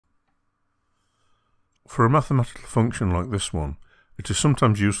For a mathematical function like this one, it is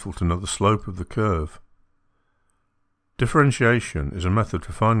sometimes useful to know the slope of the curve. Differentiation is a method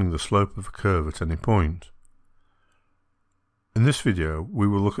for finding the slope of a curve at any point. In this video, we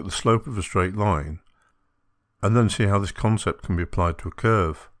will look at the slope of a straight line, and then see how this concept can be applied to a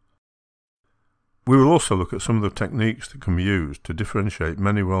curve. We will also look at some of the techniques that can be used to differentiate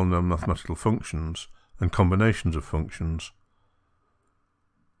many well-known mathematical functions and combinations of functions.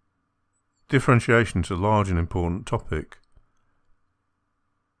 Differentiation is a large and important topic.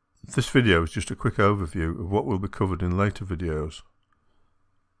 This video is just a quick overview of what will be covered in later videos.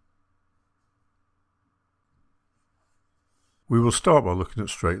 We will start by looking at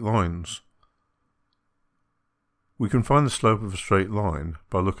straight lines. We can find the slope of a straight line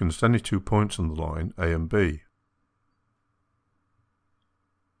by looking at any 2 points on the line A and B.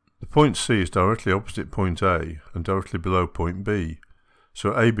 The point C is directly opposite point A and directly below point B,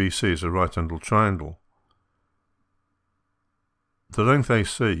 so ABC is a right-angled triangle. The length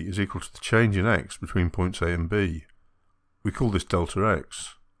AC is equal to the change in x between points A and B. We call this delta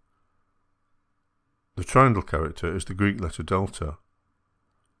x. The triangle character is the Greek letter delta.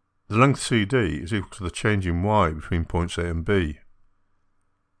 The length CD is equal to the change in y between points A and B.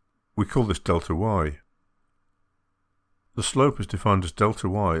 We call this delta y. The slope is defined as delta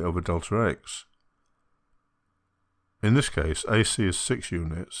y over delta x. In this case, AC is 6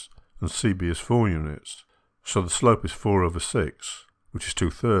 units and CB is 4 units, so the slope is 4 over 6, which is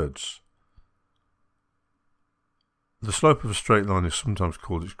 2/3. The slope of a straight line is sometimes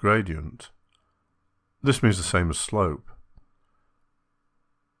called its gradient. This means the same as slope.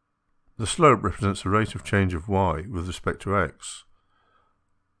 The slope represents the rate of change of y with respect to x.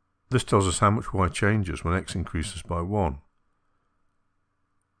 This tells us how much y changes when x increases by 1.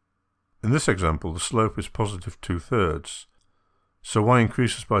 In this example, the slope is positive 2/3, so y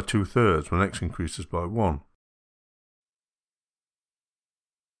increases by 2/3 when x increases by 1.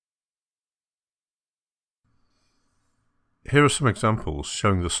 Here are some examples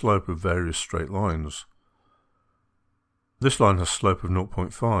showing the slope of various straight lines. This line has a slope of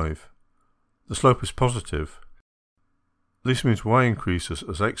 0.5. The slope is positive. This means y increases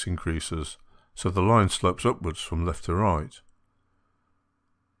as x increases, so the line slopes upwards from left to right.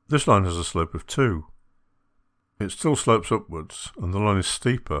 This line has a slope of 2. It still slopes upwards, and the line is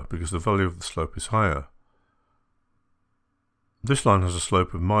steeper because the value of the slope is higher. This line has a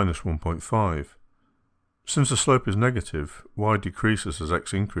slope of minus 1.5. Since the slope is negative, y decreases as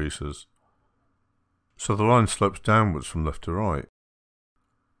x increases, so the line slopes downwards from left to right.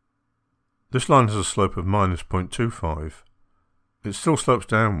 This line has a slope of minus 0.25. It still slopes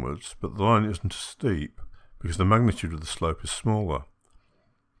downwards, but the line isn't as steep because the magnitude of the slope is smaller.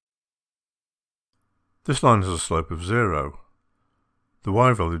 This line has a slope of 0. The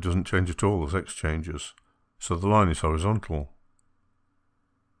y value doesn't change at all as x changes, so the line is horizontal.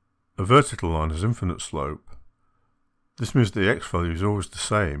 A vertical line has infinite slope. This means the x value is always the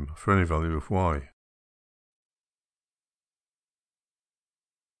same for any value of y.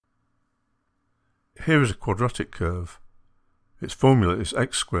 Here is a quadratic curve. Its formula is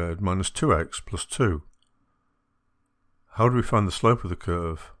x squared minus 2x plus 2. How do we find the slope of the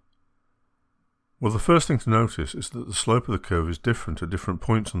curve? Well, the first thing to notice is that the slope of the curve is different at different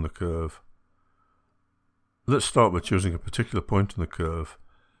points on the curve. Let's start by choosing a particular point on the curve.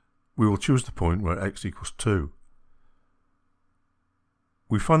 We will choose the point where x equals 2.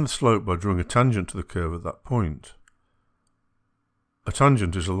 We find the slope by drawing a tangent to the curve at that point. A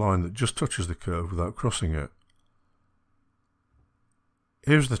tangent is a line that just touches the curve without crossing it.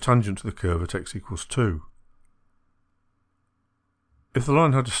 Here's the tangent to the curve at x equals 2. If the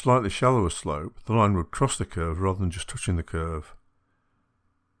line had a slightly shallower slope, the line would cross the curve rather than just touching the curve.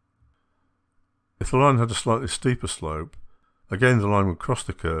 If the line had a slightly steeper slope, again the line would cross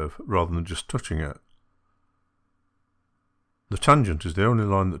the curve rather than just touching it. The tangent is the only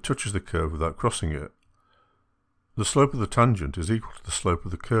line that touches the curve without crossing it. The slope of the tangent is equal to the slope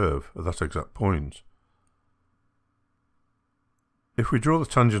of the curve at that exact point. If we draw the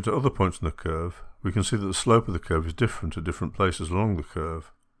tangent at other points on the curve, we can see that the slope of the curve is different at different places along the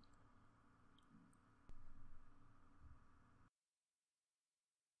curve.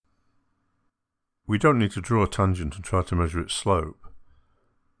 We don't need to draw a tangent and try to measure its slope.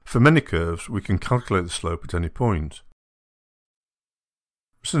 For many curves, we can calculate the slope at any point.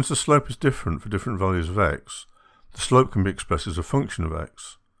 Since the slope is different for different values of x, the slope can be expressed as a function of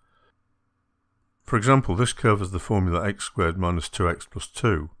x. For example, this curve has the formula x squared minus 2x plus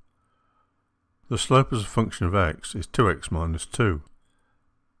 2. The slope as a function of x is 2x minus 2.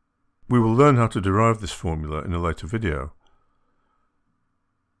 We will learn how to derive this formula in a later video.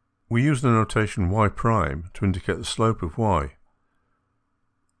 We use the notation y prime to indicate the slope of y.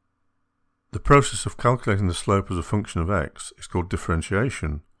 The process of calculating the slope as a function of x is called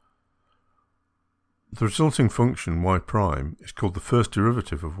differentiation. The resulting function y prime is called the first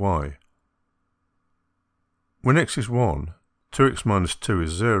derivative of y. When x is 1, 2x minus 2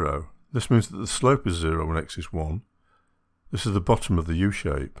 is 0. This means that the slope is 0 when x is 1. This is the bottom of the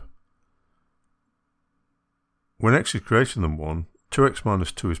U-shape. When x is greater than 1, 2x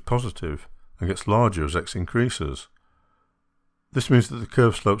minus 2 is positive and gets larger as x increases. This means that the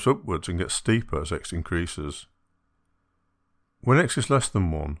curve slopes upwards and gets steeper as x increases. When x is less than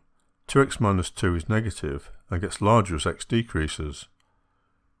 1, 2x minus 2 is negative and gets larger as x decreases.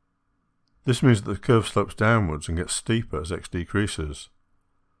 This means that the curve slopes downwards and gets steeper as x decreases.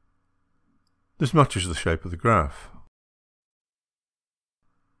 This matches the shape of the graph.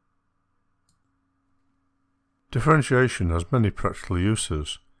 Differentiation has many practical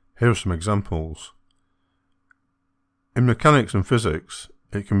uses. Here are some examples. In mechanics and physics,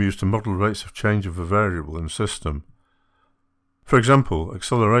 it can be used to model rates of change of a variable in a system. For example,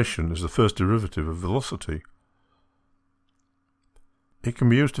 acceleration is the first derivative of velocity. It can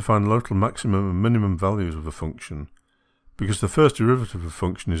be used to find local maximum and minimum values of a function, because the first derivative of a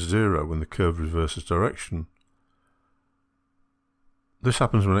function is 0 when the curve reverses direction. This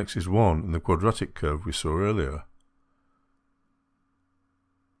happens when x is 1 in the quadratic curve we saw earlier.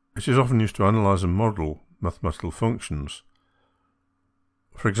 It is often used to analyse and model mathematical functions.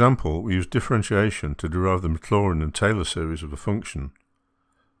 For example, we use differentiation to derive the Maclaurin and Taylor series of a function.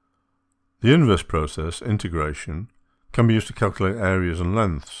 The inverse process, integration, can be used to calculate areas and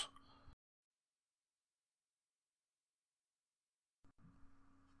lengths.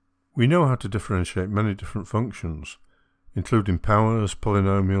 We know how to differentiate many different functions, including powers,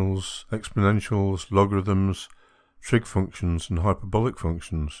 polynomials, exponentials, logarithms, trig functions and hyperbolic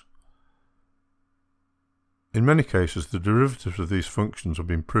functions. In many cases, the derivatives of these functions have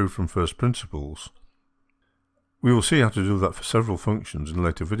been proved from first principles. We will see how to do that for several functions in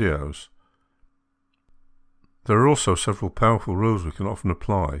later videos. There are also several powerful rules we can often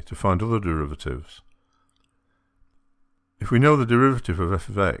apply to find other derivatives. If we know the derivative of f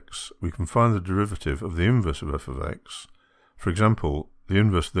of x, we can find the derivative of the inverse of f of x, for example, the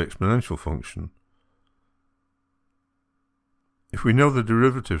inverse of the exponential function. If we know the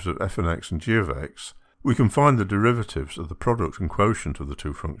derivatives of f of x and g of x, we can find the derivatives of the product and quotient of the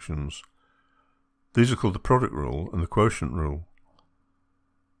two functions. These are called the product rule and the quotient rule.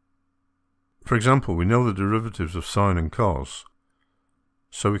 For example, we know the derivatives of sine and cos,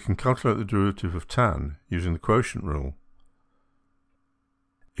 so we can calculate the derivative of tan using the quotient rule.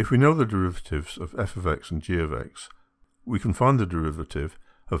 If we know the derivatives of f of x and g of x, we can find the derivative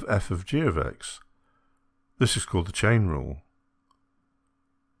of f of g of x. This is called the chain rule.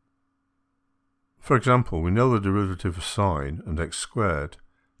 For example, we know the derivative of sine and x squared,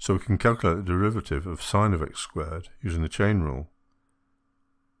 so we can calculate the derivative of sine of x squared using the chain rule.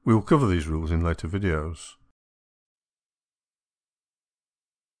 We will cover these rules in later videos.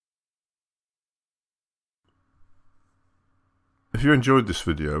 If you enjoyed this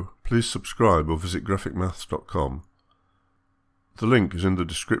video, please subscribe or visit graphicmaths.com. The link is in the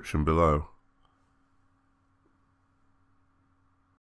description below.